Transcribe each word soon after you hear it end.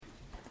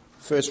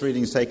First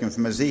reading is taken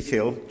from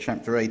Ezekiel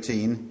chapter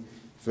 18,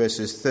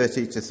 verses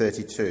 30 to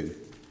 32,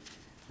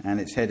 and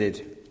it's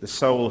headed, "The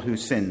soul who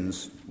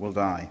sins will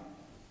die."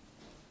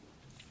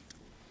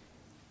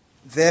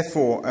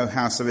 Therefore, O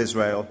house of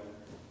Israel,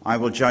 I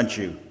will judge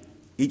you,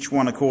 each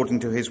one according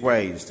to his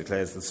ways,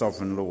 declares the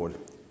sovereign Lord.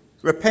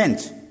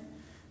 Repent,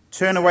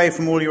 turn away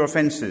from all your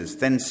offences,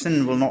 then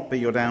sin will not be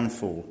your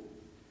downfall.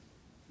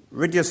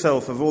 Rid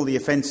yourself of all the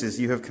offences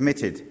you have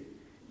committed,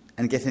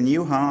 and get a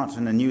new heart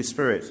and a new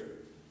spirit.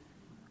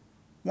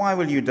 Why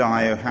will you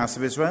die, O house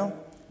of Israel?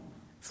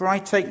 For I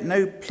take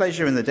no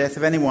pleasure in the death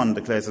of anyone,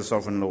 declares the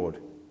sovereign Lord.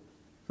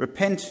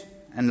 Repent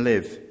and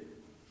live.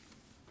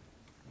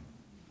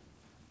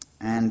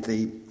 And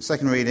the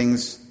second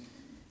readings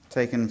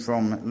taken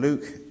from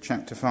Luke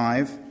chapter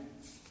 5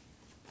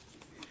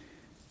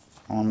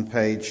 on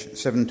page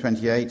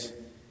 728,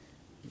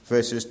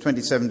 verses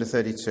 27 to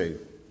 32,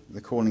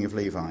 the calling of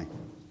Levi.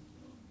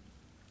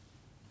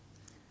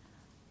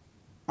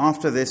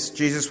 After this,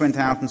 Jesus went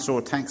out and saw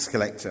a tax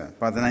collector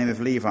by the name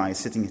of Levi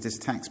sitting at his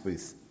tax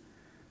booth.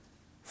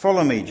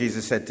 "Follow me,"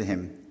 Jesus said to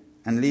him,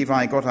 and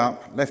Levi got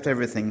up, left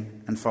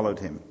everything, and followed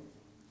him.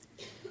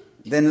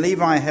 Then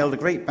Levi held a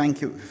great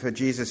banquet for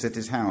Jesus at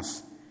his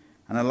house,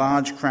 and a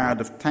large crowd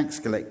of tax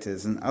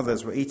collectors and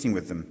others were eating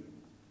with them.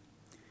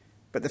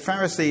 But the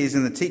Pharisees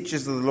and the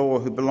teachers of the law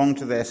who belonged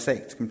to their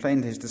sect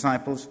complained to his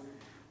disciples,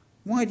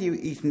 "Why do you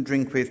eat and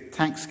drink with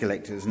tax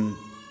collectors and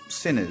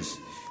sinners?"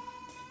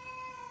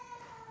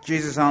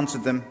 Jesus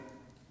answered them,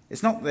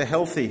 "It's not the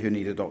healthy who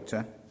need a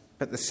doctor,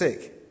 but the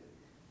sick.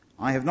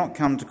 I have not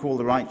come to call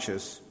the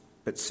righteous,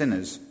 but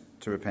sinners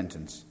to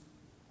repentance."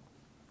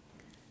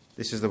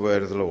 This is the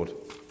word of the Lord.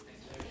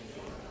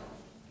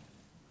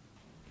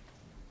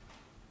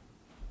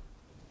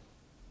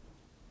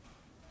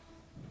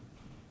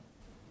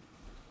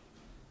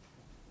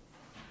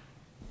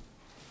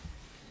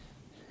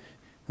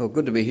 Well,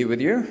 good to be here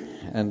with you,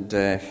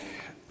 and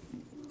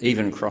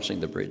even crossing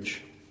the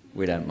bridge.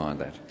 We don't mind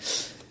that,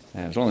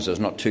 as long as it's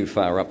not too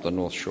far up the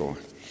North Shore.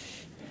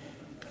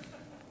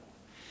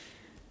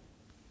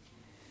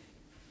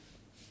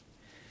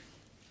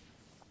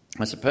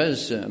 I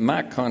suppose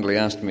Mark kindly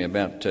asked me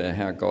about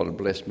how God had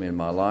blessed me in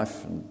my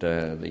life, and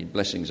the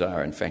blessings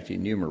are, in fact,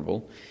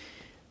 innumerable.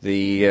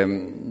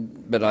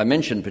 But I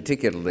mentioned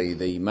particularly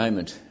the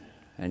moment,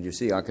 and you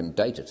see I can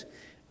date it,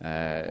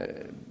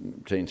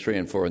 between 3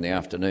 and 4 in the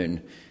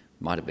afternoon.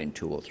 Might have been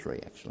 2 or 3,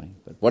 actually,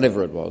 but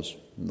whatever it was,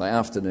 the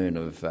afternoon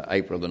of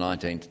April the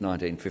 19th,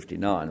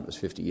 1959, it was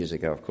 50 years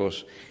ago, of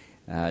course,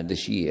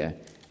 this year,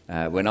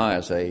 when I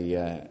was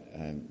a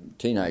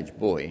teenage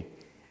boy,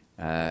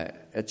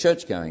 a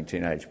church-going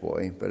teenage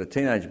boy, but a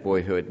teenage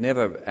boy who had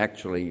never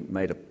actually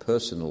made a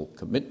personal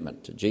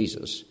commitment to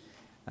Jesus,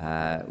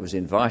 was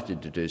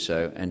invited to do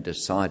so and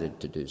decided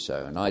to do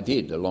so. And I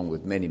did, along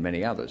with many,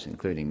 many others,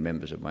 including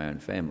members of my own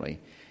family,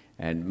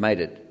 and made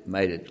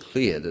it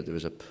clear that there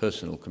was a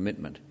personal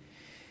commitment.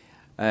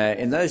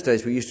 In those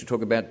days, we used to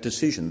talk about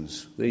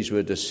decisions. These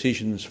were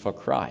decisions for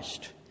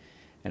Christ.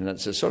 And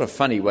it's a sort of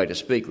funny way to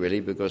speak,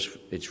 really, because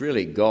it's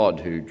really God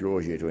who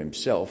draws you to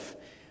himself.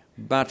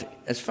 But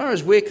as far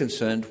as we're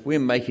concerned, we're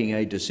making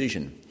a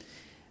decision.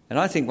 And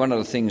I think one of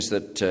the things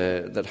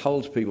that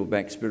holds people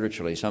back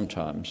spiritually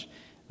sometimes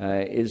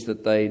is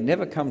that they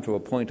never come to a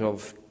point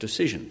of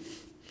decision.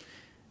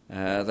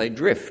 They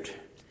drift.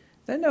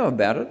 They know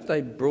about it.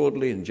 They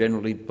broadly and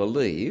generally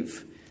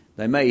believe.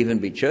 They may even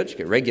be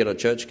regular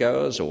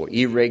churchgoers or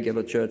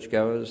irregular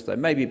churchgoers. They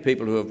may be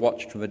people who have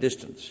watched from a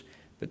distance,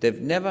 but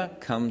they've never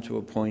come to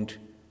a point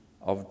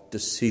of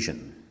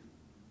decision.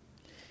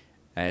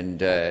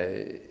 And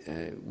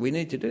we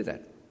need to do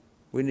that.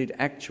 We need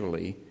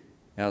actually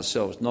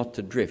ourselves not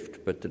to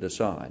drift, but to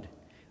decide.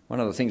 One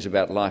of the things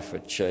about life,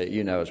 which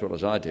you know as well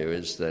as I do,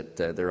 is that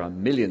there are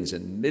millions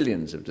and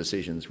millions of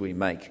decisions we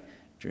make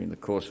during the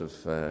course of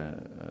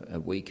a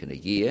week and a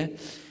year.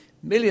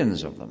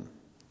 Millions of them.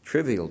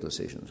 Trivial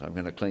decisions. I'm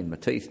going to clean my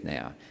teeth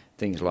now.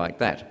 Things like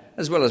that.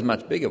 As well as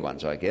much bigger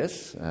ones, I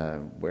guess.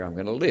 Where I'm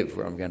going to live,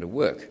 where I'm going to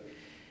work.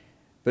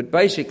 But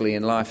basically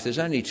in life there's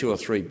only 2 or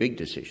 3 big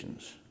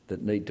decisions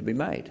that need to be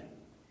made.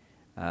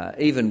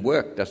 Even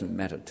work doesn't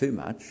matter too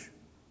much,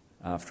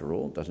 after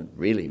all. It doesn't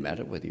really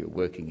matter whether you're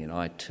working in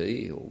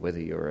IT or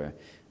whether you're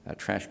a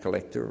trash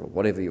collector or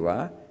whatever you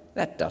are.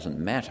 That doesn't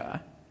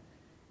matter.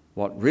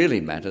 What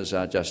really matters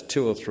are just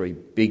 2 or 3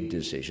 big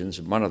decisions,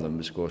 and one of them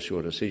is, of course,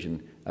 your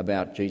decision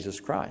about Jesus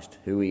Christ,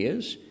 who he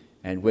is,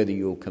 and whether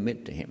you'll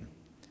commit to him.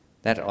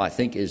 That, I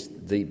think, is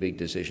the big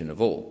decision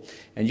of all.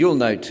 And you'll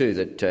know, too,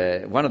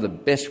 that one of the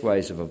best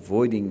ways of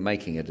avoiding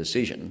making a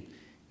decision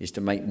is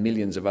to make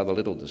millions of other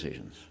little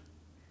decisions.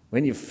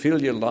 When you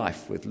fill your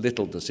life with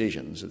little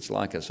decisions, it's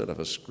like a sort of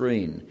a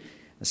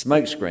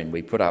smoke screen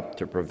we put up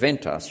to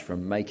prevent us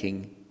from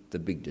making the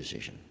big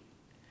decision.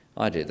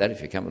 I do that.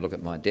 If you come and look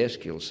at my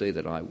desk, you'll see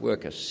that I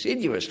work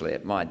assiduously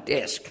at my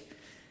desk.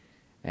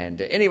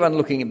 And anyone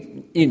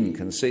looking in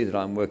can see that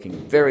I'm working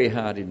very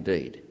hard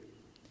indeed.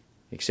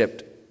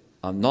 Except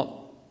I'm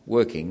not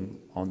working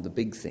on the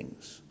big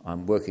things.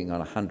 I'm working on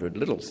 100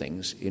 little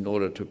things in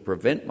order to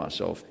prevent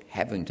myself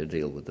having to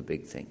deal with the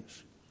big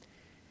things.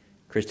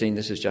 Christine,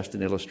 this is just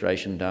an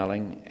illustration,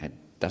 darling. It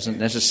doesn't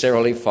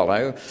necessarily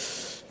follow.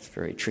 It's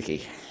very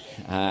tricky.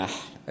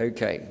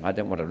 Okay, I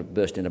don't want to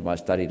burst into my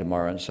study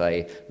tomorrow and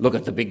say, look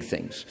at the big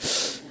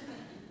things.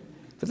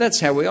 But that's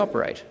how we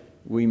operate.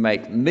 We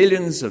make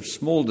millions of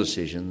small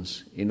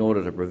decisions in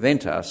order to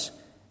prevent us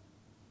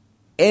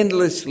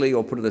endlessly,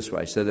 or put it this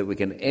way, so that we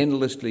can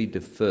endlessly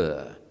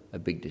defer a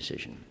big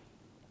decision.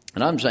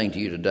 And I'm saying to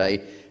you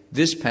today,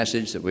 this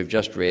passage that we've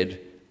just read,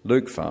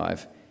 Luke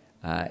 5,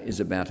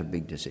 is about a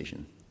big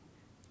decision.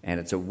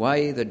 And it's a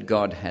way that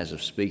God has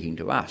of speaking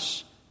to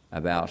us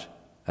about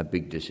a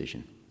big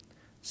decision.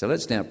 So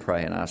let's now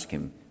pray and ask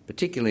him,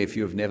 particularly if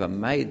you have never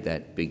made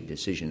that big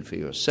decision for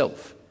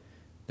yourself,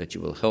 that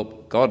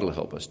God will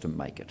help us to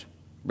make it.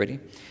 Ready?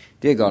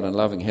 Dear God and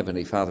loving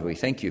Heavenly Father, we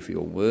thank you for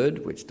your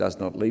word, which does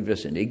not leave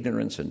us in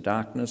ignorance and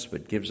darkness,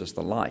 but gives us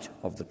the light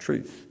of the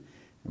truth.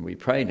 And we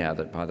pray now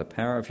that by the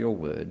power of your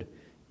word,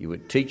 you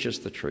would teach us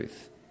the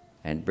truth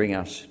and bring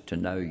us to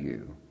know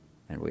you.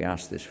 And we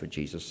ask this for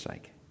Jesus'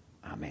 sake.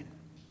 Amen.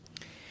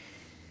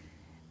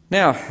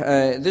 Now,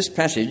 this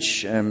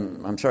passage,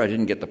 I'm sorry I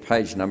didn't get the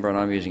page number and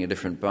I'm using a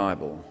different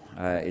Bible.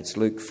 It's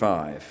Luke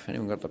 5.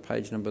 Anyone got the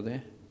page number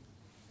there?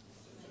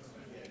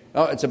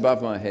 Oh, it's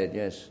above my head,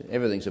 yes.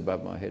 Everything's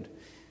above my head.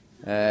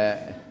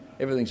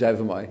 Everything's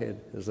over my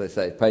head, as they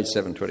say. Page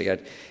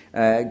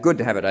 728. Good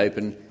to have it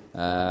open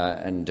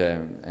and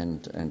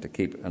to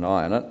keep an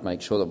eye on it,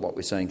 make sure that what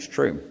we're saying is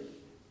true.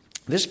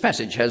 This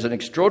passage has an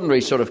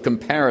extraordinary sort of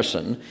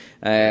comparison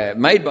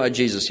made by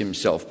Jesus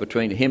himself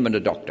between him and a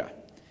doctor.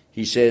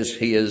 He says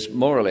he is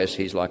more or less,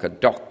 he's like a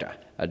doctor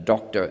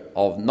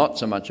of not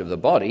so much of the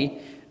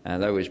body,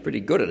 though he's pretty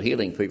good at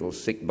healing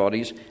people's sick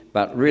bodies,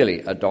 but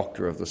really a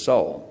doctor of the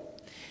soul.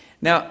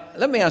 Now,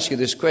 let me ask you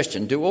this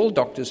question. Do all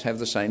doctors have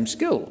the same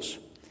skills?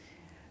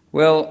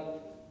 Well,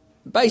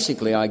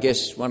 basically, I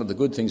guess one of the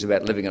good things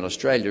about living in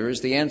Australia is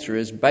the answer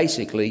is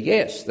basically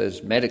yes.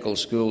 There's medical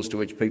schools to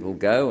which people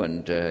go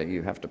and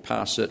you have to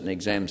pass certain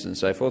exams and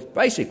so forth.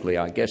 Basically,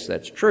 I guess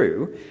that's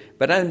true,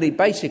 but only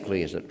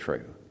basically is it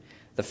true.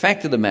 The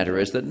fact of the matter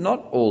is that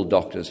not all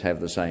doctors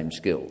have the same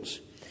skills.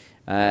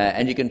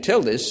 And you can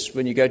tell this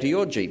when you go to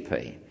your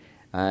GP.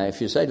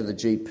 If you say to the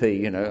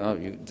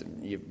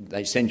GP,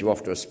 they send you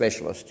off to a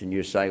specialist and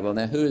you say, well,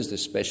 now who is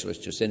this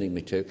specialist you're sending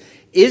me to?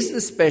 Is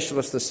the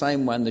specialist the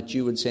same one that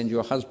you would send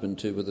your husband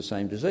to with the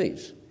same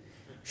disease?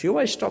 She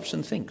always stops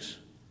and thinks.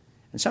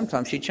 And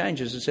sometimes she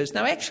changes and says,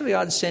 no, actually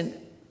I'd send...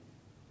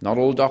 Not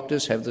all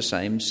doctors have the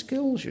same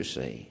skills, you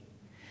see.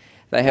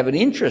 They have an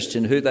interest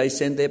in who they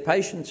send their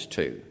patients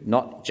to,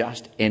 not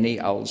just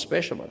any old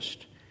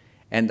specialist.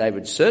 And they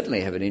would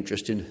certainly have an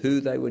interest in who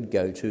they would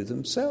go to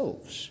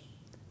themselves.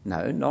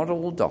 No, not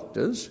all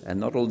doctors and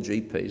not all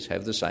GPs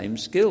have the same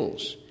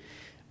skills.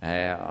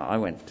 I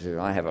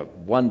have a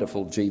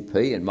wonderful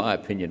GP, in my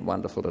opinion,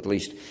 wonderful, at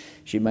least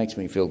she makes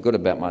me feel good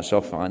about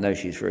myself. I know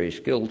she's very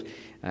skilled.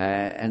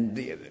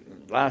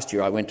 Last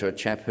year I went to a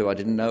chap who I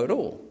didn't know at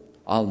all.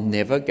 I'll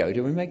never go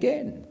to him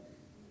again.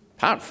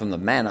 Apart from the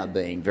manner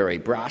being very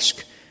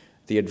brusque,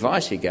 the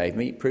advice he gave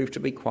me proved to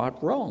be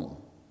quite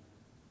wrong.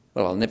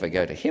 Well, I'll never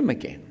go to him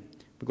again,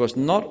 because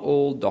not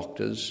all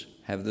doctors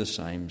have the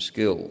same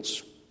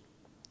skills.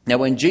 Now,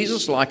 when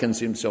Jesus likens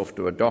himself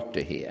to a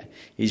doctor here,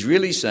 he's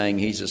really saying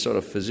he's a sort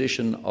of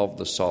physician of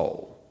the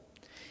soul.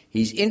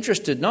 He's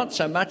interested not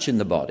so much in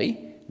the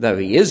body, though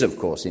he is, of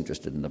course,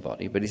 interested in the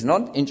body, but he's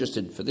not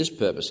interested for this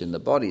purpose in the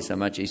body so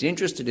much. He's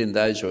interested in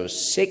those who are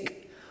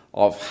sick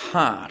of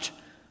heart,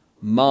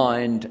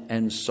 mind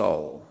and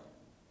soul.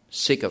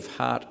 Sick of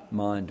heart,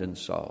 mind and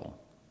soul.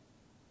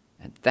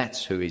 And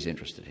that's who he's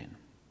interested in.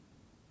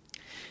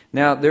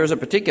 Now, there is a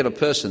particular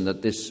person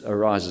that this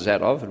arises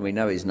out of, and we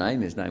know his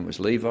name. His name was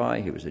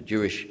Levi. He was a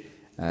Jewish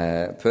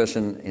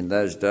person in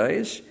those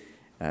days.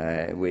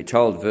 We're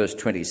told, verse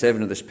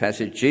 27 of this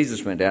passage,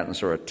 Jesus went out and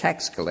saw a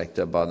tax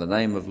collector by the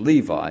name of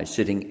Levi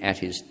sitting at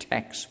his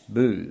tax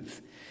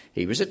booth.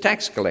 He was a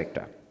tax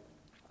collector.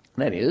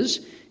 That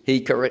is, he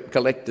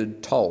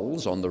collected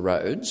tolls on the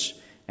roads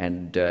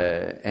and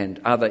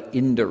other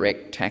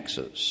indirect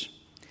taxes.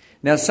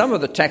 Now, some of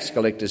the tax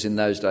collectors in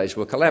those days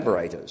were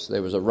collaborators.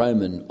 There was a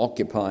Roman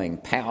occupying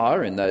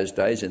power in those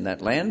days in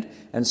that land,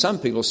 and some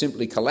people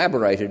simply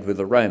collaborated with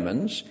the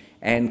Romans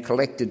and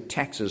collected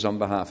taxes on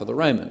behalf of the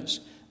Romans.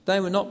 They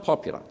were not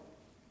popular.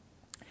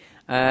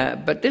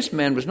 But this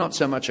man was not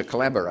so much a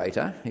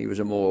collaborator. He was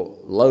a more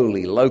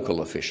lowly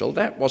local official.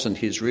 That wasn't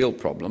his real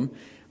problem,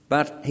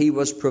 but he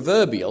was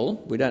proverbial.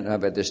 We don't know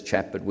about this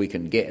chap, but we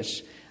can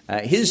guess.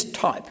 His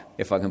type,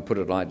 if I can put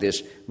it like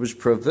this, was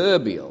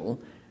proverbial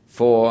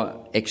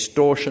for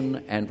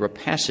extortion and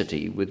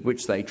rapacity with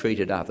which they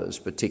treated others,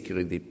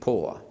 particularly the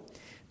poor.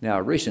 Now,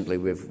 recently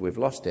we've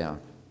lost our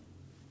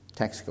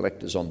tax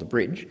collectors on the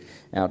bridge,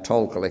 our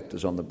toll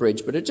collectors on the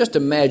bridge, but just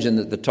imagine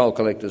that the toll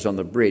collectors on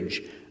the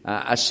bridge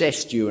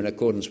assessed you in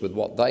accordance with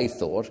what they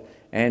thought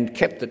and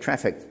kept the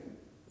traffic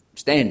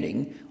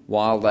standing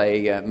while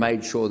they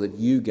made sure that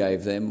you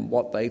gave them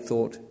what they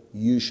thought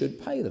you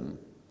should pay them.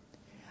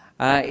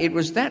 It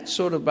was that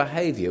sort of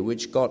behaviour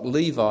which got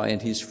Levi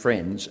and his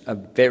friends a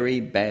very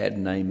bad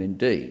name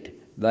indeed.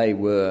 They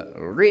were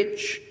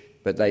rich,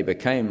 but they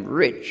became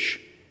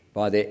rich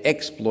by their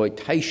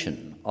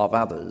exploitation of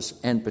others,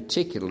 and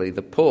particularly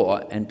the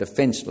poor and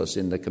defenceless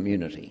in the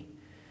community.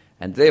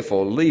 And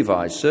therefore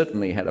Levi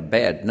certainly had a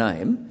bad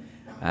name,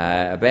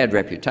 a bad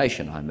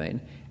reputation,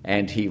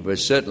 and he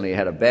certainly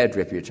had a bad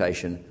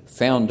reputation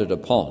founded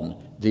upon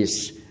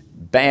this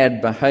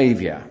bad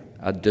behaviour,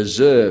 a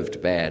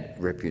deserved bad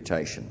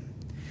reputation.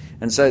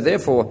 And so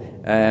therefore,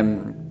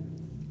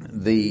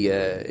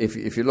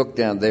 if you look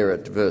down there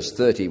at verse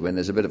 30, when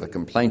there's a bit of a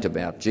complaint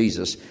about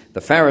Jesus,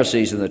 the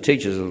Pharisees and the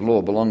teachers of the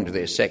law belonging to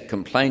their sect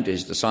complained to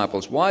his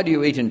disciples, "Why do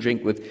you eat and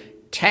drink with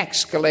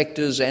tax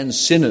collectors and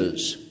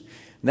sinners?"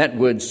 And that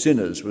word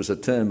sinners was a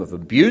term of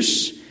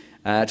abuse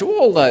to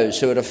all those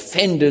who had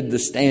offended the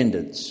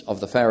standards of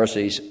the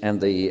Pharisees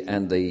and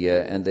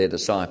their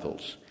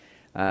disciples.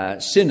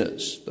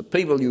 Sinners, the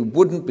people you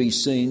wouldn't be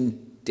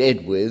seen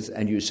dead with,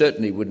 and you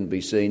certainly wouldn't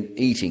be seen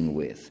eating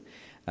with.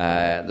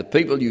 The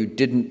people you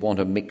didn't want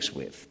to mix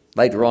with.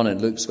 Later on in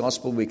Luke's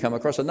Gospel, we come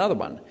across another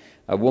one,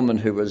 a woman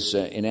who was,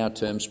 in our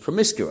terms,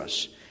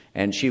 promiscuous,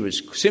 and she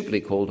was simply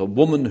called a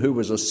woman who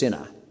was a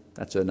sinner.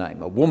 That's her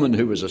name, a woman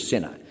who was a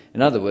sinner.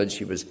 In other words,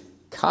 she was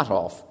cut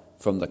off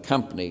from the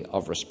company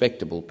of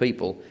respectable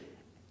people,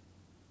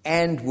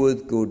 and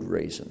with good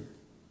reason.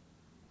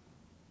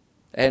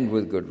 And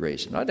with good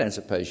reason. I don't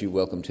suppose you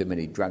welcome too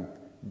many drug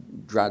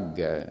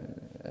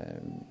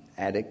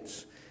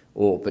addicts,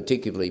 or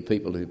particularly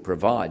people who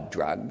provide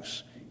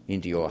drugs,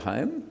 into your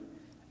home.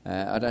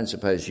 I don't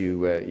suppose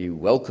you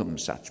welcome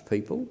such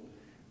people.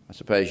 I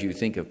suppose you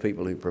think of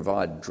people who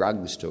provide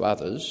drugs to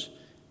others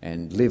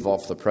and live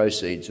off the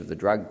proceeds of the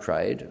drug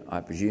trade.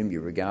 I presume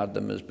you regard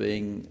them as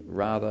being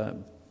rather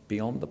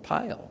beyond the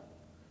pale.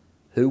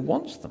 Who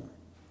wants them?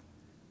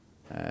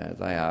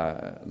 They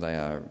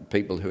are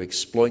people who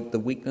exploit the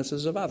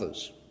weaknesses of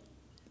others.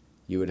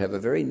 You would have a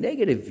very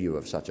negative view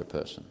of such a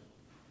person.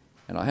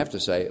 And I have to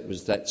say it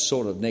was that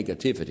sort of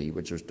negativity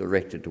which was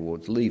directed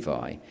towards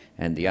Levi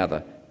and the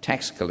other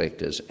tax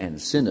collectors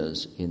and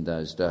sinners in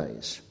those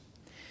days.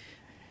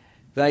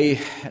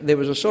 There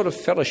was a sort of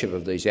fellowship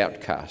of these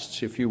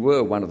outcasts. If you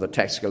were one of the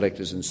tax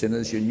collectors and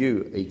sinners, you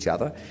knew each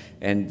other,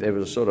 and there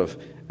was a sort of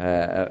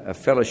a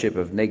fellowship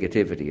of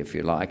negativity, if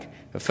you like,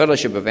 a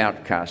fellowship of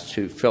outcasts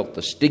who felt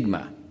the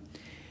stigma.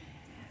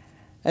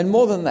 And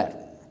more than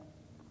that,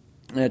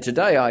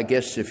 today, I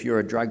guess, if you're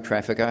a drug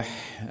trafficker,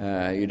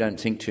 you don't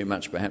think too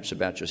much perhaps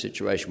about your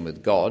situation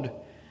with God.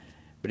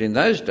 But in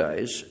those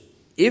days,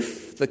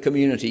 if the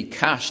community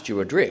cast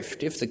you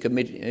adrift, if the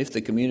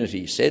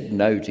community said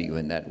no to you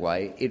in that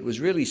way, it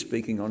was really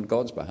speaking on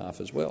God's behalf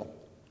as well.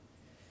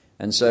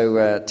 And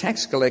so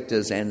tax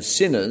collectors and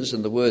sinners,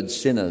 and the word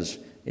sinners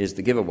is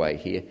the giveaway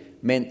here,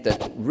 meant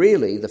that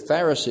really the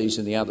Pharisees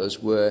and the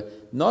others were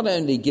not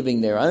only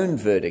giving their own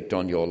verdict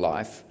on your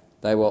life,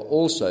 they were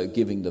also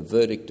giving the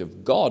verdict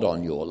of God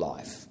on your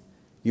life.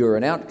 You're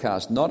an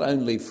outcast not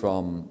only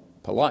from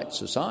polite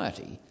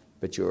society,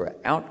 but you're an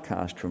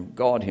outcast from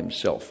God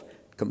himself,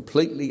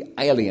 completely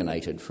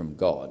alienated from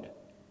God,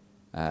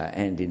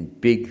 and in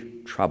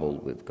big trouble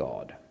with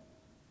God.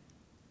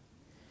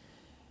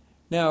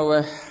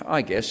 Now,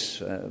 I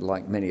guess,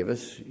 like many of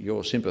us,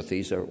 your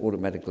sympathies are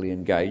automatically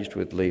engaged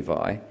with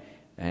Levi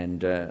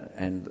and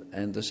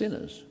the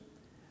sinners.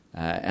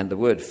 And the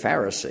word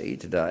Pharisee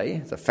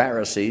today, the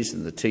Pharisees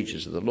and the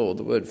teachers of the law,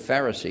 the word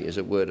Pharisee is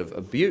a word of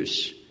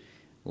abuse,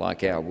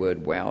 like our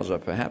word wowser,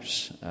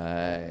 perhaps.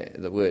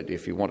 The word,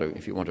 if you want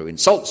to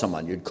insult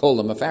someone, you'd call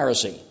them a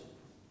Pharisee.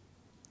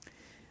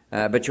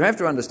 But you have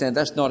to understand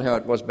that's not how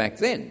it was back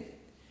then.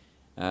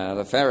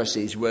 The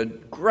Pharisees were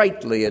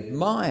greatly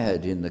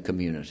admired in the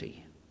community.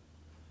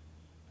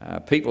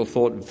 People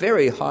thought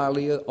very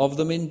highly of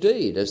them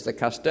indeed as the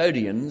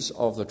custodians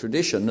of the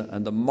tradition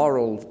and the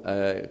moral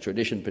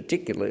tradition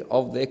particularly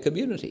of their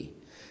community.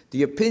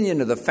 The opinion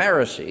of the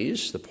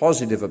Pharisees, the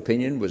positive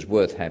opinion, was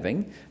worth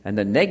having, and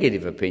the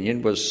negative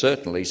opinion was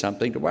certainly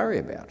something to worry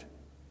about.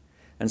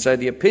 And so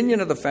the opinion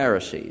of the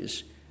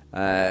Pharisees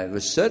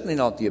was certainly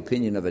not the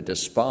opinion of a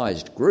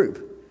despised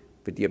group,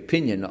 but the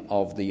opinion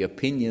of the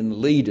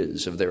opinion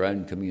leaders of their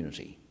own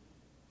community.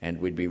 And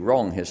we'd be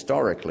wrong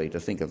historically to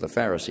think of the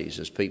Pharisees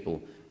as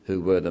people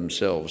who were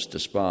themselves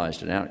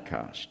despised and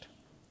outcast.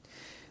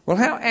 Well,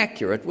 how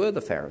accurate were the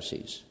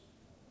Pharisees?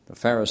 The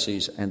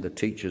Pharisees and the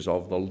teachers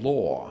of the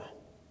law.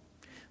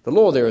 The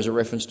law there is a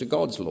reference to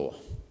God's law.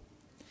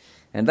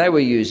 And they were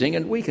using,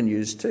 and we can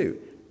use too,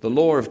 the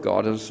law of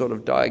God as a sort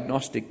of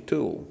diagnostic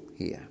tool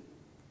here.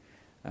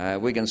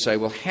 We can say,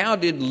 well, how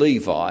did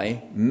Levi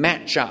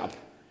match up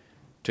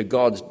to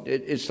God's...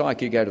 It's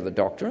like you go to the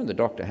doctor, and the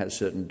doctor has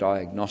certain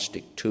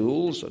diagnostic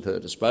tools at her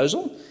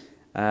disposal.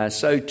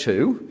 So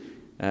too,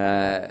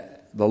 the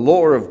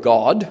law of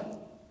God,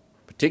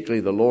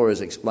 particularly the law as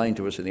explained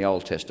to us in the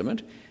Old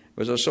Testament,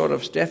 was a sort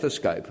of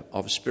stethoscope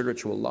of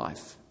spiritual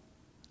life.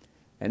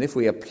 And if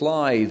we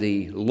apply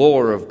the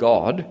law of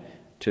God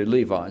to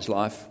Levi's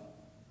life,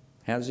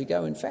 how does he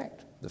go, in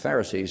fact? The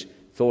Pharisees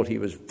thought he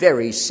was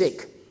very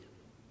sick.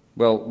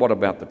 Well, what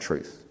about the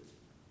truth?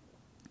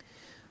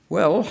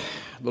 Well,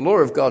 the law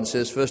of God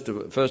says, first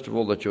of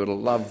all, that you are to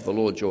love the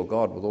Lord your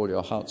God with all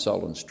your heart,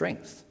 soul and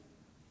strength.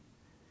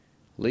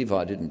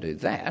 Levi didn't do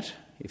that.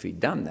 If he'd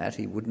done that,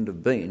 he wouldn't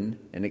have been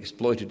an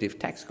exploitative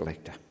tax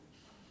collector.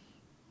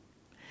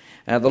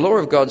 The law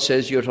of God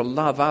says you're to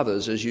love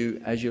others as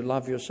you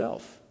love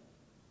yourself.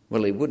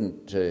 Well, he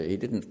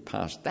didn't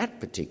pass that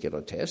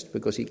particular test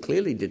because he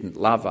clearly didn't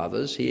love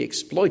others. He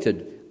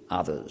exploited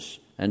others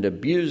and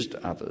abused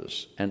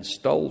others and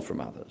stole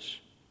from others.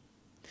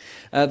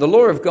 The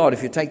law of God,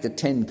 if you take the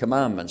 10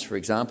 Commandments, for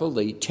example,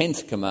 the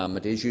 10th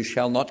commandment is you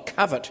shall not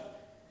covet.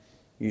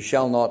 You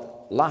shall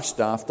not lust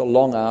after,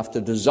 long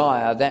after,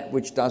 desire that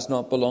which does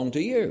not belong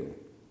to you.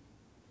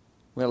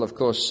 Well, of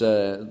course,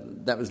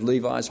 that was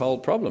Levi's whole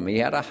problem. He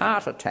had a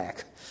heart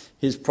attack.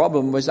 His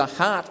problem was a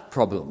heart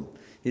problem.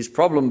 His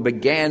problem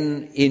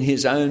began in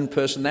his own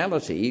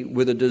personality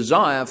with a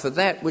desire for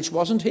that which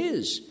wasn't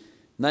his,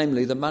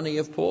 namely the money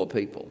of poor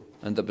people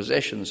and the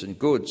possessions and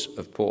goods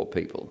of poor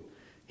people.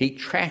 He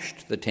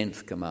trashed the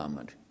 10th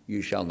commandment,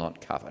 you shall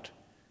not covet.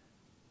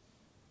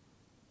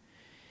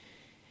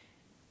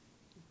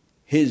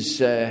 His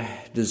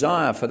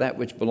desire for that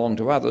which belonged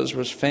to others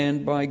was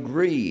fanned by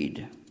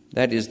greed.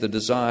 That is the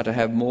desire to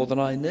have more than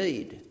I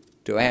need,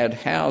 to add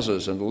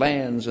houses and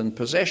lands and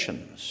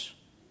possessions.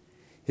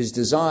 His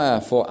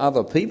desire for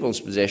other people's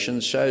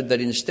possessions showed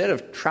that instead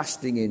of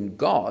trusting in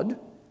God,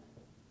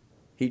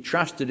 he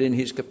trusted in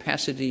his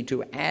capacity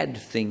to add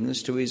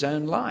things to his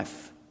own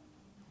life.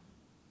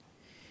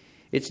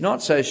 It's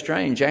not so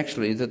strange,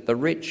 actually, that the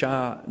rich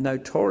are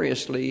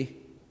notoriously,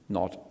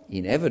 not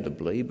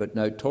inevitably, but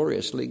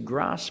notoriously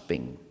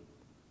grasping.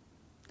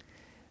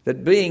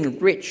 That being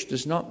rich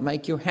does not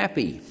make you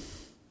happy.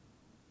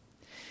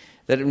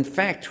 That in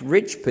fact,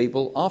 rich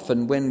people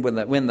often,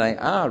 when they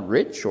are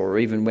rich, or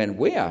even when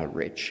we are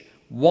rich,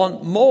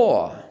 want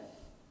more.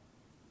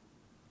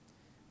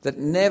 That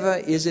never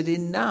is it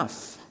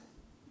enough.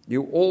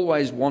 You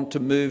always want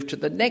to move to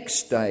the next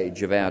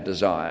stage of our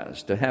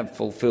desires, to have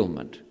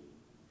fulfillment.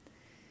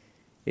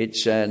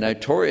 It's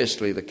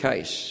notoriously the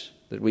case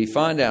that we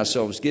find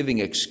ourselves giving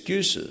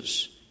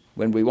excuses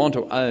when we want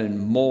to own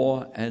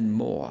more and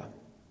more.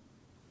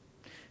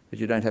 But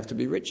you don't have to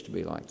be rich to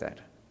be like that.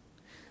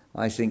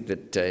 I think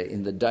that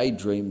in the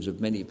daydreams of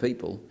many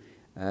people,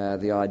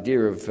 the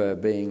idea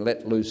of being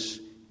let loose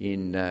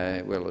in,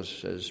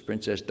 as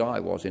Princess Di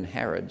was in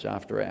Harrods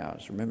after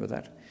hours, remember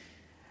that?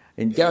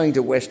 In going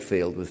to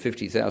Westfield with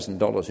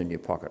 $50,000 in your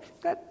pocket,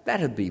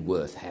 that'd be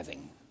worth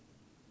having.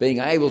 Being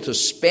able to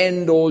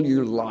spend all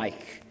you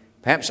like,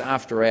 perhaps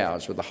after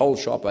hours with the whole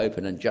shop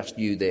open and just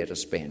you there to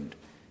spend,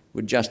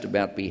 would just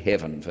about be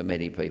heaven for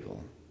many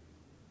people.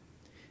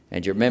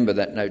 And you remember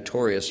that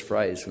notorious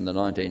phrase from the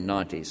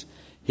 1990s,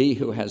 he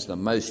who has the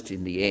most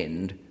in the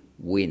end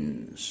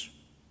wins.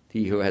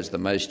 He who has the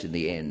most in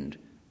the end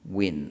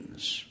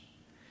wins.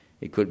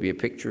 It could be a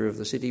picture of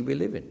the city we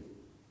live in. It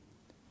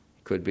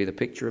could be the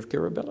picture of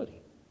Kirribilli.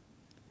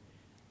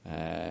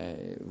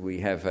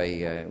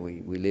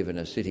 We live in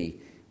a city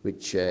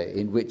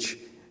in which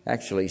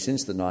actually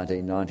since the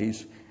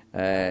 1990s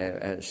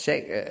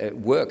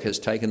work has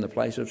taken the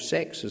place of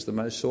sex as the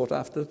most sought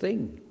after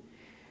thing,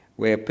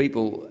 where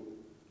people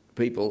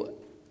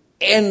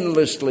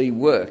endlessly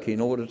work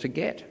in order to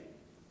get.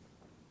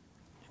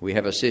 We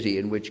have a city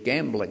in which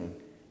gambling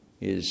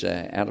is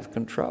out of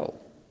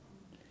control.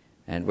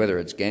 And whether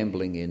it's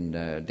gambling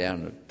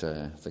down at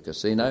the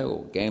casino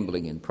or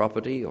gambling in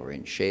property or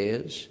in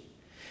shares.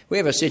 We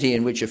have a city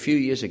in which a few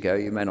years ago,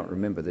 you may not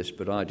remember this,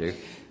 but I do,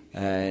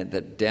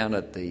 that down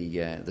at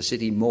the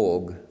city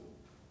morgue,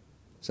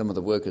 some of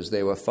the workers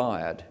there were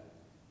fired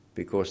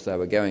because they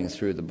were going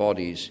through the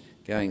bodies,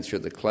 going through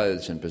the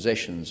clothes and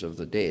possessions of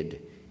the dead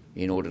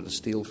in order to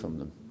steal from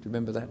them. Do you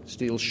remember that?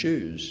 Steal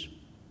shoes,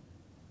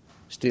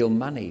 steal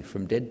money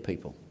from dead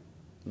people.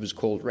 It was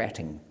called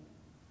ratting.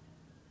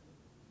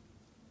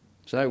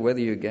 So whether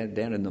you go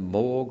down in the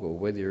morgue or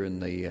whether you're in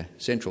the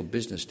central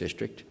business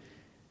district,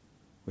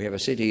 we have a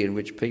city in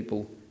which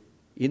people,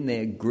 in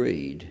their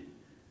greed,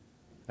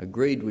 a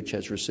greed which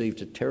has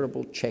received a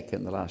terrible check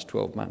in the last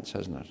 12 months,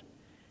 hasn't it?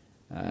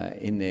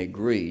 In their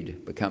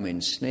greed, become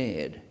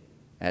ensnared,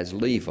 as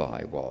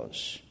Levi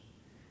was.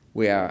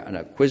 We are an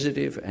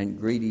acquisitive and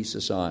greedy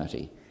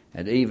society,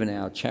 and even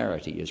our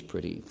charity is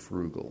pretty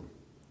frugal.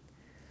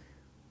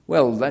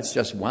 Well, that's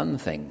just one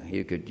thing.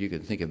 You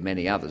could think of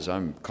many others.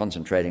 I'm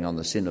concentrating on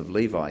the sin of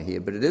Levi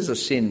here, but it is a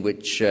sin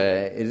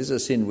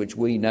which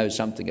we know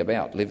something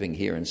about, living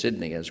here in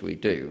Sydney as we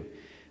do.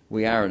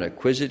 We are an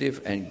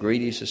acquisitive and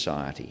greedy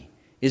society.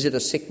 Is it a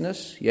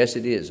sickness? Yes,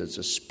 it is. It's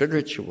a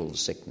spiritual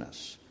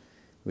sickness,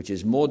 which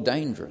is more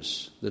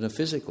dangerous than a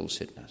physical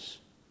sickness.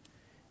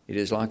 It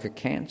is like a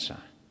cancer.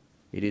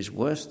 It is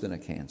worse than a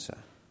cancer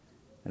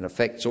and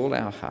affects all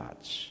our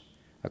hearts.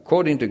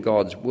 According to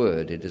God's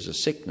word, it is a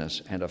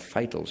sickness and a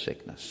fatal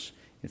sickness.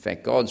 In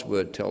fact, God's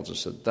word tells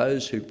us that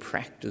those who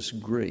practice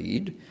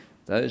greed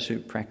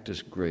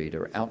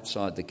are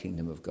outside the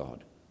kingdom of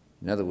God.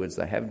 In other words,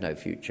 they have no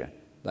future.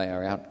 They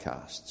are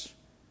outcasts,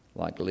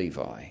 like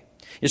Levi.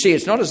 You see,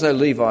 it's not as though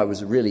Levi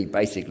was really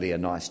basically a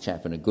nice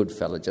chap and a good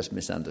fella, just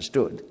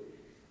misunderstood.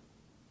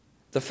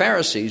 The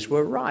Pharisees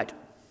were right.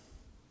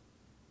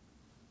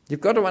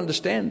 You've got to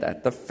understand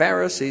that. The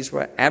Pharisees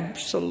were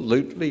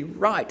absolutely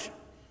right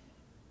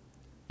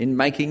in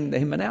making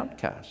him an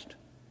outcast.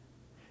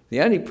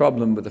 The only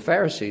problem with the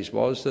Pharisees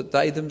was that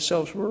they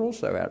themselves were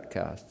also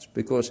outcasts,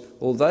 because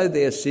although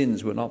their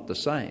sins were not the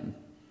same,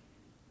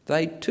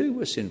 they too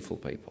were sinful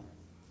people.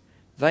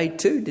 They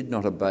too did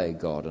not obey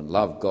God and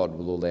love God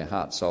with all their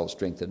heart, soul,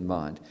 strength and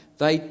mind.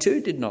 They too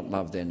did not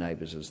love their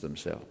neighbours as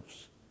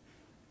themselves.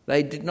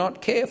 They did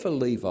not care for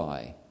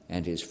Levi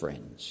and his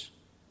friends.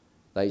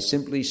 They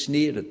simply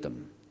sneered at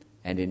them,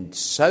 and in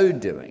so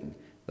doing,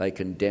 they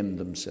condemned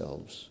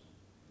themselves.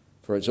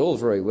 For it's all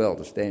very well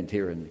to stand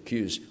here and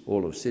accuse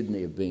all of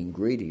Sydney of being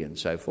greedy and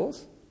so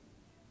forth.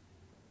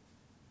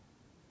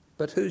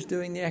 But who's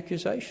doing the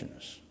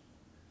accusations?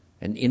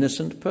 An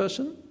innocent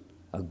person?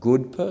 A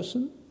good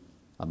person?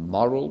 A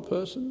moral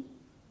person?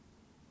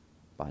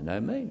 By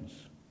no means.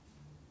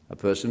 A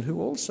person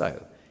who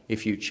also,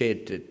 if you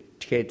cared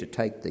to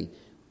take the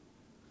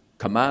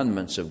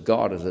commandments of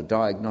God as a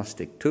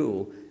diagnostic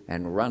tool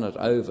and run it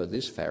over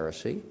this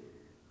Pharisee,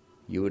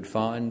 you would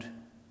find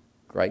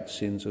great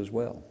sins as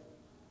well,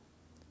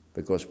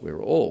 because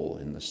we're all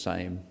in the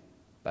same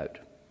boat.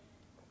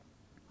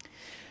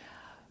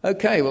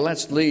 Okay, well,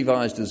 that's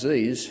Levi's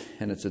disease,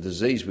 and it's a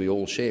disease we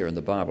all share in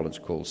the Bible. It's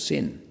called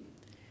sin.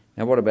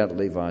 Now, what about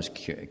Levi's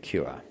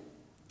cure?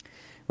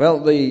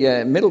 Well,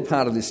 the middle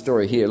part of this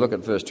story here, look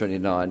at verse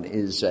 29,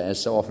 is,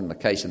 as so often the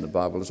case in the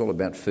Bible, it's all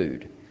about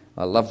food.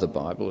 I love the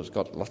Bible. It's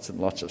got lots and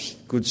lots of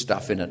good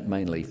stuff in it,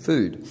 mainly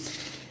food.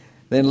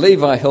 Then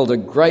Levi held a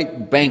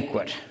great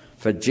banquet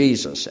for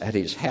Jesus at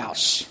his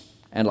house,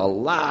 and a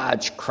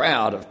large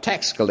crowd of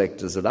tax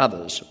collectors and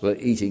others were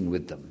eating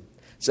with them.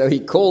 So he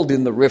called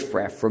in the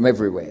riffraff from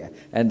everywhere,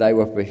 and they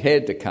were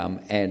prepared to come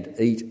and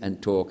eat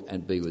and talk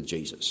and be with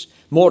Jesus.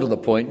 More to the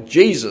point,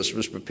 Jesus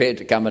was prepared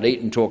to come and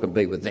eat and talk and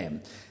be with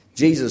them.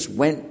 Jesus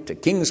went to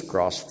King's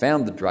Cross,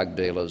 found the drug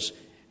dealers,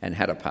 and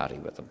had a party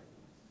with them.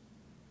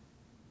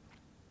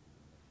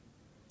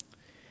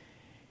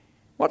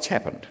 What's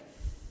happened?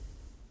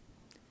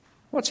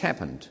 What's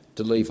happened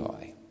to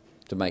Levi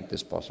to make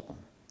this possible?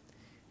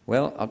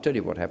 Well, I'll tell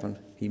you what happened.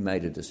 He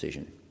made a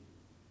decision.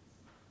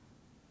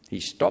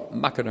 He stopped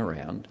mucking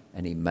around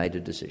and he made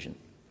a decision.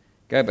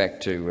 Go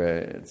back to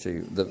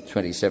the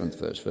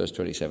 27th verse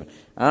 27.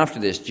 After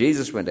this,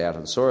 Jesus went out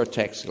and saw a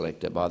tax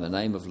collector by the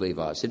name of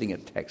Levi sitting at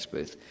a tax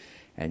booth.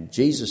 And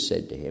Jesus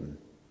said to him,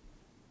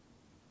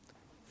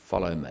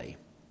 "Follow me."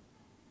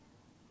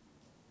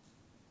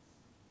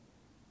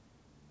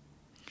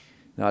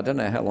 Now, I don't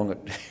know how long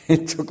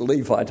it took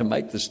Levi to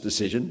make this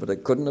decision, but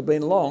it couldn't have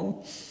been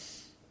long.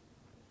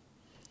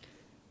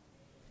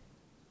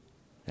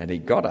 And he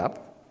got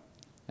up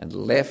and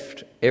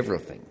left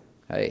everything.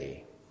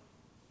 Hey,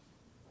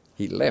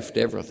 he left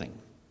everything.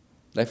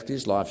 Left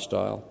his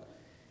lifestyle.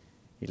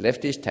 He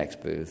left his tax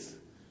booth.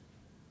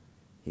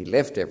 He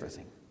left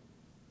everything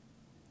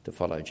to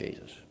follow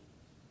Jesus.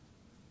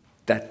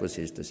 That was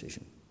his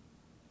decision.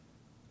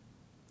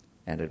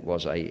 And it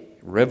was a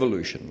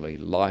revolutionary,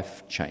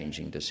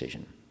 life-changing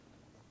decision.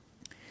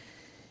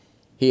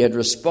 He had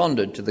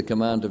responded to the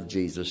command of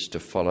Jesus to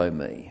follow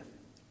me.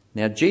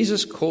 Now,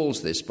 Jesus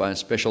calls this by a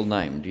special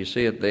name. Do you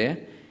see it there?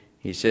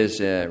 He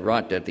says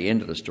right at the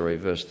end of the story,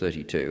 verse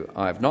 32,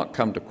 "I have not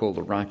come to call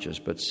the righteous,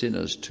 but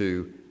sinners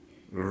to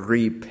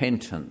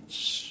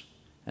repentance."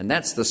 And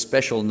that's the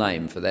special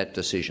name for that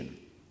decision,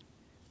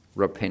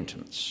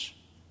 repentance.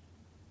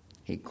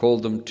 He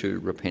called them to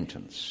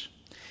repentance.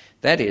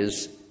 That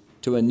is,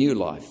 to a new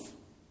life.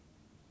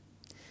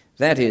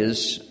 That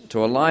is,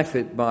 to a life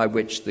by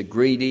which the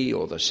greedy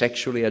or the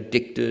sexually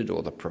addicted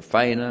or the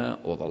profaner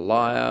or the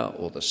liar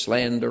or the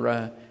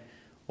slanderer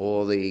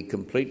or the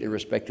completely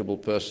respectable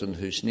person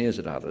who sneers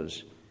at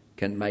others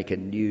can make a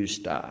new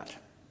start.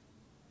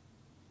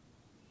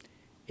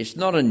 It's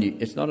not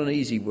an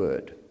easy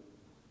word.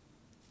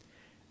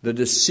 The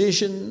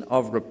decision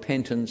of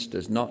repentance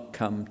does not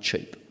come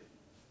cheap.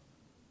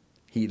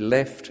 He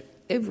left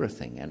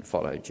everything and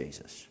followed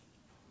Jesus.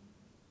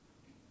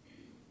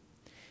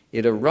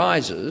 It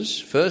arises,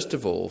 first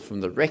of all, from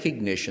the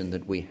recognition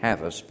that we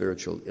have a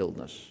spiritual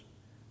illness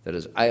that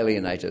has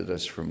alienated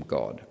us from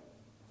God.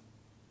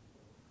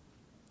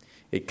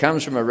 It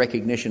comes from a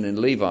recognition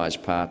in Levi's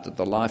part that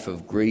the life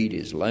of greed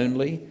is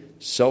lonely,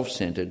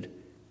 self-centred,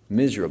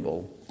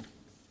 miserable,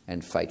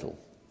 and fatal.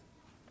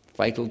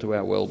 Fatal to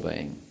our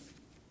well-being.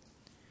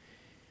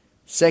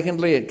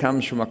 Secondly, it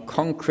comes from a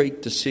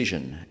concrete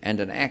decision and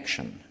an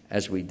action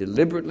as we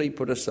deliberately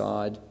put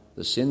aside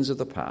the sins of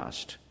the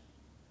past.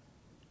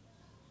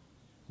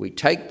 We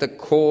take the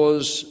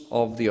cause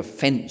of the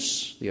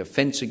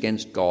offence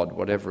against God,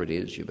 whatever it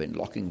is, you've been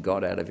locking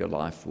God out of your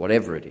life,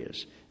 whatever it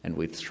is, and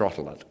we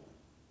throttle it.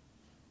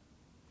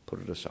 Put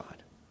it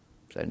aside.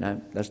 Say,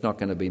 no, that's not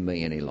going to be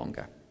me any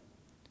longer.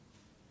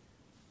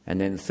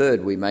 And then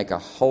third, we make a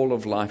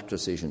whole-of-life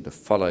decision to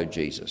follow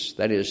Jesus.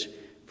 That is,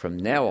 from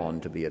now on,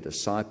 to be a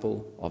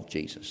disciple of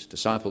Jesus.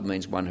 Disciple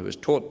means one who is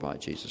taught by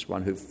Jesus,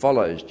 one who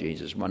follows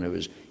Jesus, one who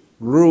is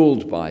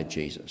ruled by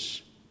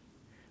Jesus.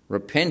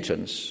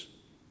 Repentance,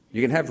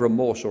 you can have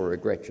remorse or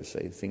regret, you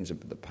see, things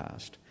of the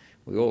past.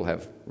 We all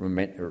have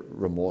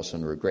remorse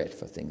and regret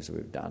for things that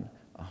we've done.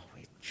 Oh,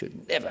 we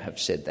should never have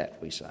said that,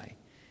 we say.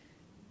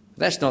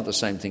 That's not the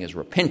same thing as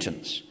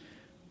repentance.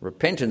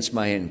 Repentance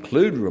may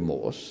include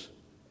remorse,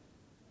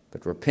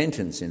 but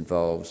repentance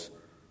involves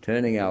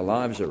turning our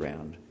lives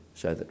around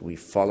so that we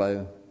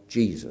follow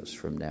Jesus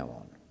from now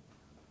on.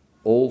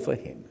 All for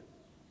him,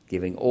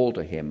 giving all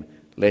to him,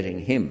 letting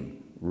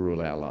him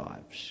rule our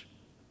lives.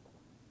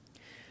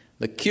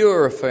 The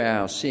cure for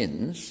our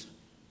sins,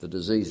 the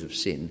disease of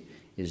sin,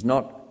 is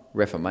not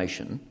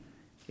reformation,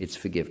 it's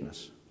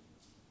forgiveness.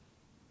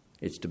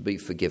 It's to be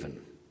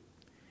forgiven.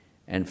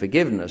 And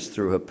forgiveness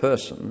through a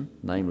person,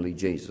 namely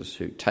Jesus,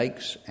 who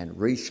takes and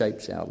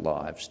reshapes our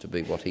lives to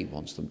be what he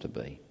wants them to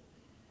be.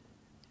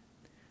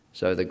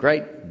 So the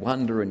great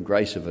wonder and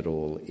grace of it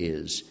all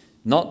is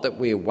not that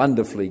we're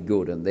wonderfully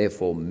good and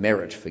therefore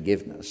merit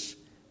forgiveness,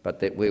 but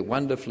that we're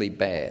wonderfully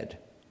bad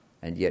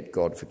and yet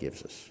God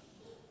forgives us.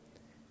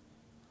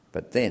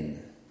 But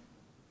then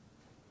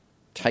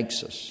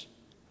takes us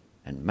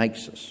and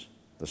makes us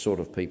the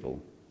sort of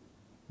people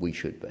we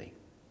should be.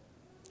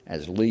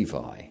 As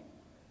Levi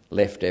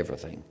left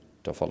everything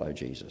to follow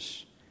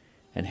Jesus.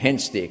 And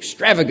hence the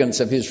extravagance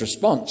of his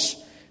response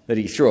that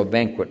he threw a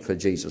banquet for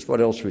Jesus.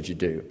 What else would you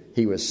do?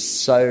 He was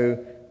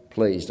so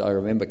pleased. I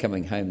remember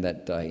coming home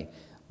that day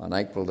on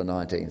April the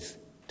 19th,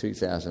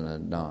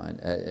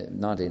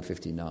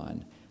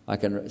 1959. I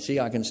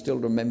can still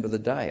remember the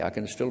day. I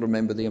can still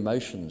remember the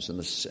emotions and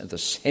the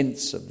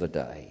sense of the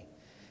day.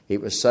 It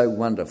was so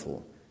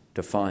wonderful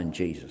to find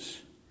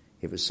Jesus.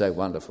 It was so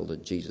wonderful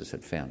that Jesus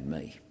had found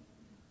me,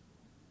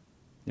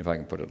 if I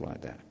can put it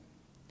like that.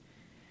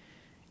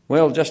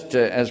 Well, just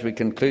as we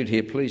conclude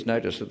here, please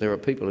notice that there are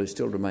people who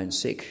still remain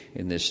sick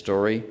in this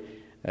story.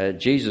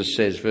 Jesus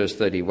says, verse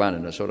 31,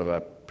 in a sort of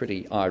a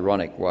pretty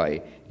ironic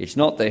way, it's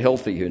not the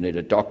healthy who need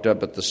a doctor,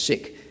 but the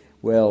sick.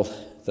 Well,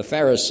 the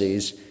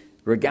Pharisees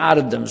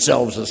regarded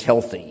themselves as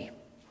healthy,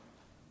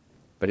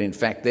 but in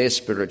fact their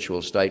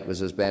spiritual state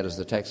was as bad as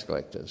the tax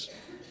collectors.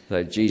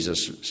 So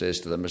Jesus says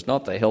to them, it's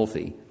not the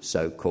healthy,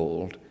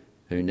 so-called,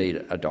 who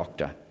need a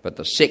doctor, but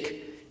the sick.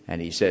 And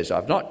he says,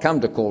 I've not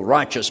come to call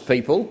righteous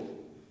people,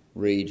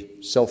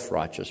 read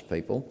self-righteous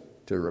people,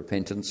 to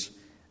repentance,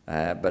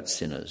 but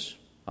sinners.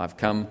 I've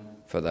come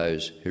for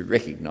those who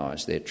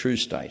recognise their true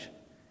state.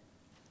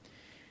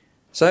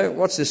 So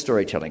what's this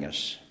story telling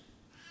us?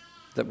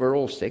 That we're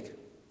all sick.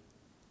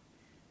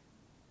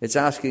 It's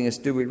asking us,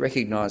 do we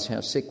recognise how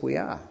sick we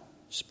are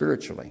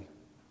spiritually?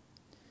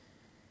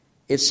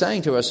 It's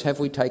saying to us, have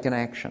we taken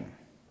action?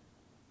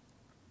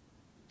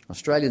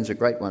 Australians are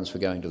great ones for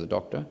going to the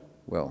doctor.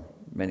 Well,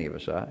 many of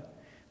us are.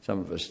 Some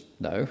of us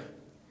no.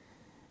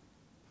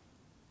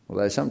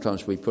 Although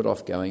sometimes we put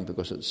off going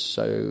because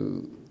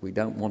we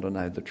don't want to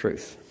know the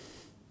truth.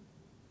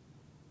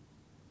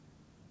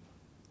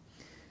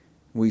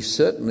 We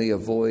certainly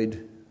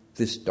avoid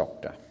this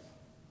doctor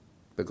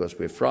because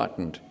we're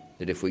frightened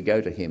that if we go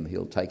to him,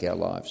 he'll take our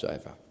lives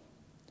over.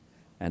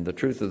 And the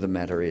truth of the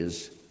matter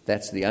is,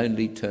 that's the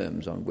only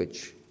terms on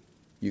which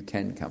you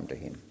can come to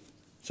him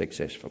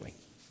successfully.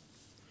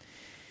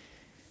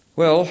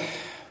 Well,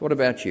 what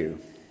about you?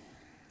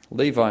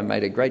 Levi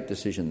made a great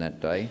decision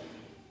that day,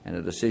 and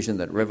a decision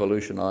that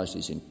revolutionised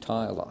his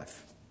entire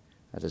life.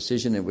 A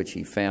decision in which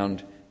he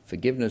found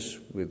forgiveness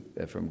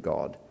from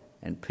God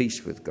and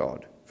peace with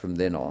God from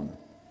then on.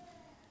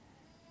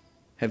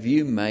 Have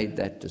you made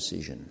that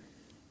decision?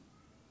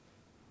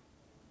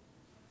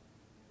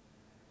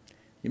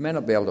 You may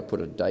not be able to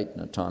put a date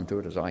and a time to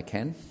it as I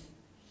can.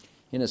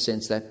 In a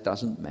sense, that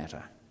doesn't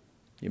matter.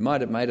 You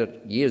might have made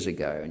it years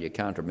ago and you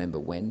can't remember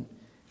when.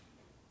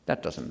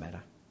 That doesn't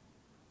matter.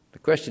 The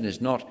question is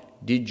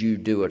not, did you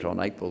do it on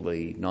April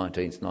the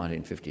 19th,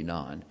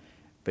 1959,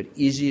 but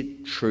is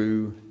it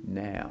true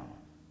now?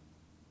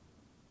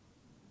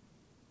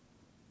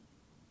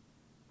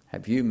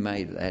 Have you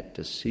made that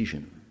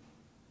decision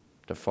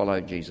to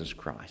follow Jesus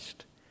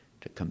Christ,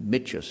 to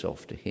commit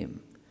yourself to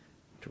him,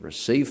 to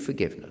receive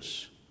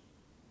forgiveness,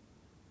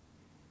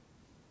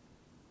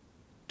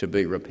 to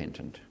be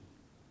repentant?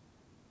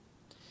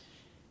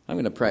 I'm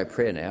going to pray a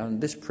prayer now,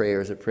 and this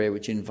prayer is a prayer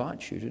which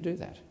invites you to do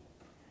that.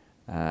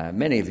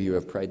 Many of you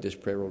have prayed this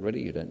prayer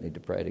already. You don't need to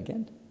pray it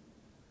again.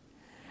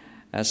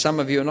 Some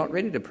of you are not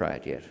ready to pray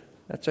it yet.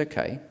 That's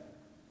okay.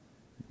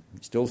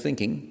 Still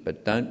thinking,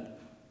 but don't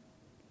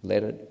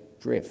let it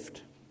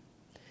drift.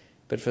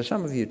 But for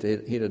some of you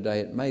here today,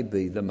 it may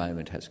be the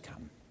moment has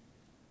come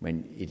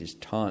when it is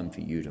time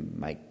for you to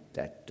make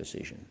that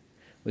decision.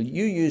 Well,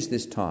 you use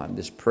this time,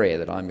 this prayer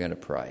that I'm going to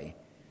pray.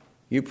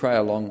 You pray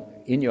along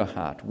in your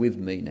heart with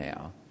me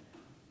now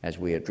as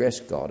we address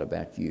God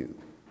about you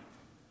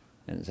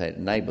and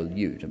enable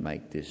you to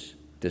make this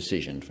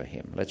decision for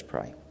him. Let's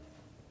pray.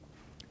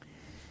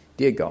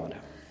 Dear God,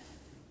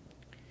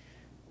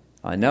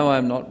 I know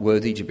I'm not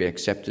worthy to be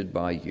accepted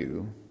by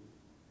you.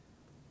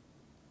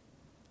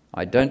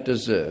 I don't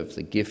deserve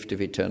the gift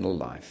of eternal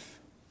life.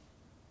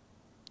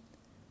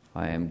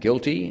 I am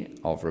guilty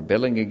of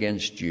rebelling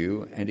against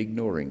you and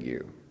ignoring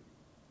you.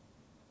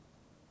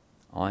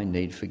 I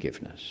need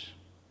forgiveness.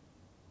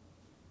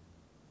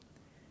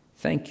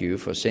 Thank you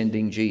for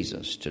sending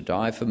Jesus to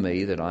die for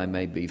me that I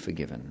may be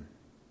forgiven.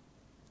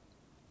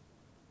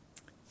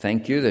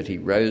 Thank you that he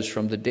rose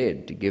from the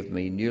dead to give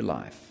me new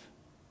life.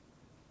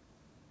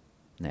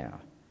 Now,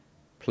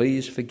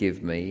 please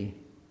forgive me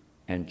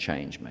and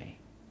change me,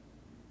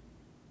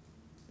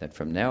 that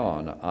from now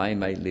on I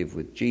may live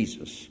with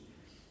Jesus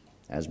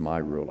as my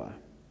ruler.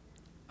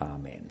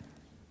 Amen.